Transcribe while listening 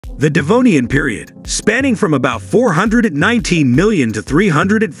The Devonian period, spanning from about 419 million to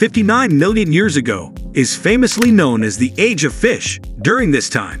 359 million years ago, is famously known as the Age of Fish. During this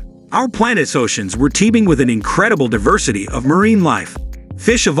time, our planet's oceans were teeming with an incredible diversity of marine life.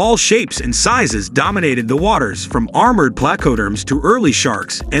 Fish of all shapes and sizes dominated the waters, from armored placoderms to early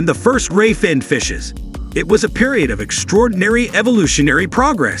sharks and the first ray-finned fishes. It was a period of extraordinary evolutionary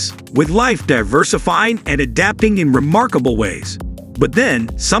progress, with life diversifying and adapting in remarkable ways. But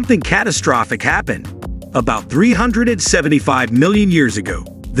then, something catastrophic happened. About 375 million years ago,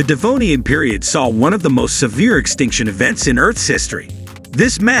 the Devonian period saw one of the most severe extinction events in Earth's history.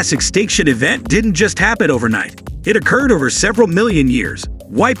 This mass extinction event didn't just happen overnight. It occurred over several million years,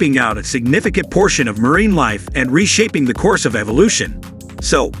 wiping out a significant portion of marine life and reshaping the course of evolution.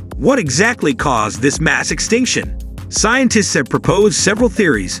 So, what exactly caused this mass extinction? Scientists have proposed several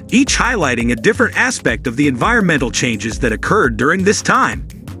theories, each highlighting a different aspect of the environmental changes that occurred during this time.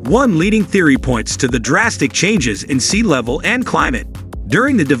 One leading theory points to the drastic changes in sea level and climate.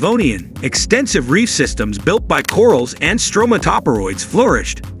 During the Devonian, extensive reef systems built by corals and stromatoporoids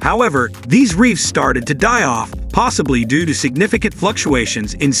flourished. However, these reefs started to die off, possibly due to significant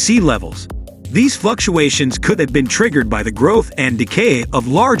fluctuations in sea levels. These fluctuations could have been triggered by the growth and decay of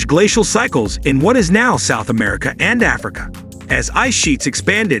large glacial cycles in what is now South America and Africa. As ice sheets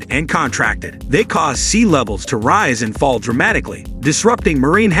expanded and contracted, they caused sea levels to rise and fall dramatically, disrupting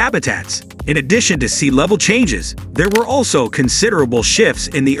marine habitats. In addition to sea level changes, there were also considerable shifts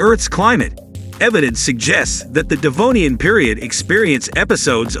in the Earth's climate. Evidence suggests that the Devonian period experienced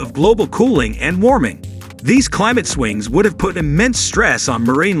episodes of global cooling and warming. These climate swings would have put immense stress on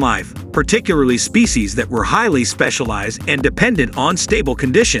marine life, particularly species that were highly specialized and dependent on stable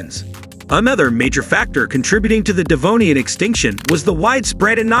conditions. Another major factor contributing to the Devonian extinction was the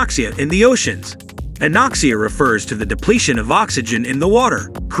widespread anoxia in the oceans. Anoxia refers to the depletion of oxygen in the water,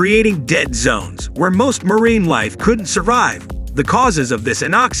 creating dead zones where most marine life couldn't survive. The causes of this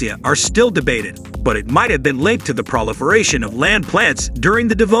anoxia are still debated, but it might have been linked to the proliferation of land plants during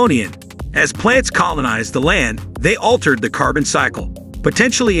the Devonian. As plants colonized the land, they altered the carbon cycle,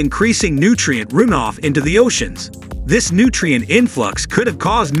 potentially increasing nutrient runoff into the oceans. This nutrient influx could have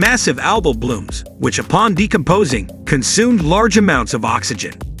caused massive algal blooms, which upon decomposing, consumed large amounts of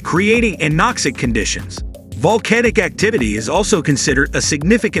oxygen, creating anoxic conditions. Volcanic activity is also considered a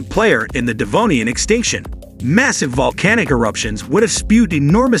significant player in the Devonian extinction. Massive volcanic eruptions would have spewed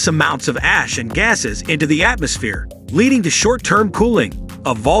enormous amounts of ash and gases into the atmosphere, leading to short-term cooling,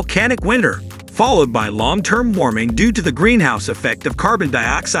 a volcanic winter, followed by long-term warming due to the greenhouse effect of carbon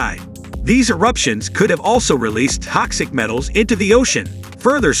dioxide. These eruptions could have also released toxic metals into the ocean,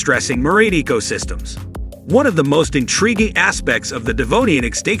 further stressing marine ecosystems. One of the most intriguing aspects of the Devonian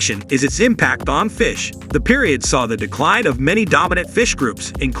extinction is its impact on fish. The period saw the decline of many dominant fish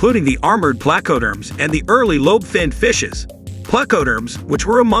groups, including the armored placoderms and the early lobe-finned fishes. Placoderms, which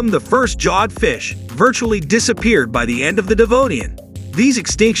were among the first jawed fish, virtually disappeared by the end of the Devonian. These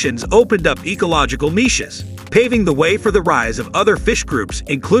extinctions opened up ecological niches, paving the way for the rise of other fish groups,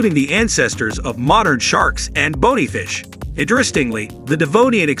 including the ancestors of modern sharks and bony fish. Interestingly, the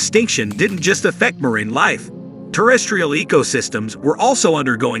Devonian extinction didn't just affect marine life. Terrestrial ecosystems were also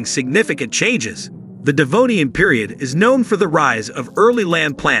undergoing significant changes. The Devonian period is known for the rise of early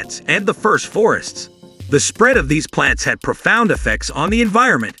land plants and the first forests. The spread of these plants had profound effects on the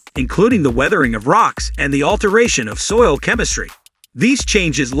environment, including the weathering of rocks and the alteration of soil chemistry. These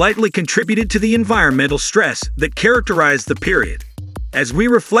changes likely contributed to the environmental stress that characterized the period. As we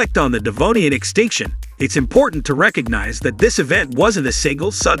reflect on the Devonian extinction, it's important to recognize that this event wasn't a single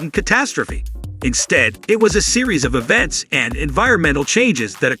sudden catastrophe. Instead, it was a series of events and environmental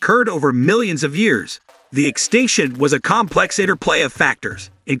changes that occurred over millions of years. The extinction was a complex interplay of factors,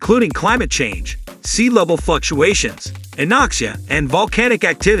 including climate change, sea level fluctuations, anoxia, and volcanic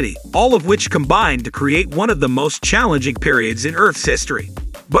activity, all of which combined to create one of the most challenging periods in Earth's history.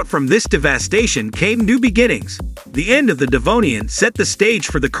 But from this devastation came new beginnings. The end of the Devonian set the stage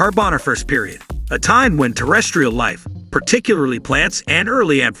for the Carboniferous period, a time when terrestrial life, particularly plants and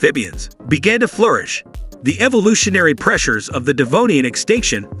early amphibians, began to flourish. The evolutionary pressures of the Devonian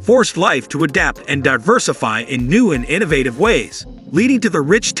extinction forced life to adapt and diversify in new and innovative ways, leading to the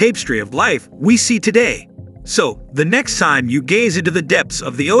rich tapestry of life we see today. So, the next time you gaze into the depths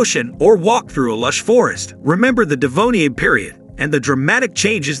of the ocean or walk through a lush forest, remember the Devonian period and the dramatic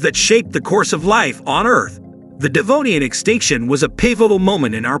changes that shaped the course of life on Earth. The Devonian extinction was a pivotal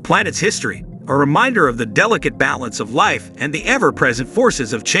moment in our planet's history, a reminder of the delicate balance of life and the ever-present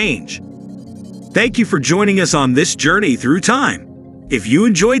forces of change. Thank you for joining us on this journey through time. If you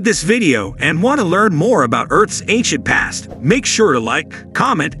enjoyed this video and want to learn more about Earth's ancient past, make sure to like,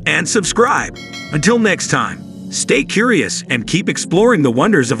 comment, and subscribe. Until next time, stay curious and keep exploring the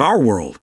wonders of our world.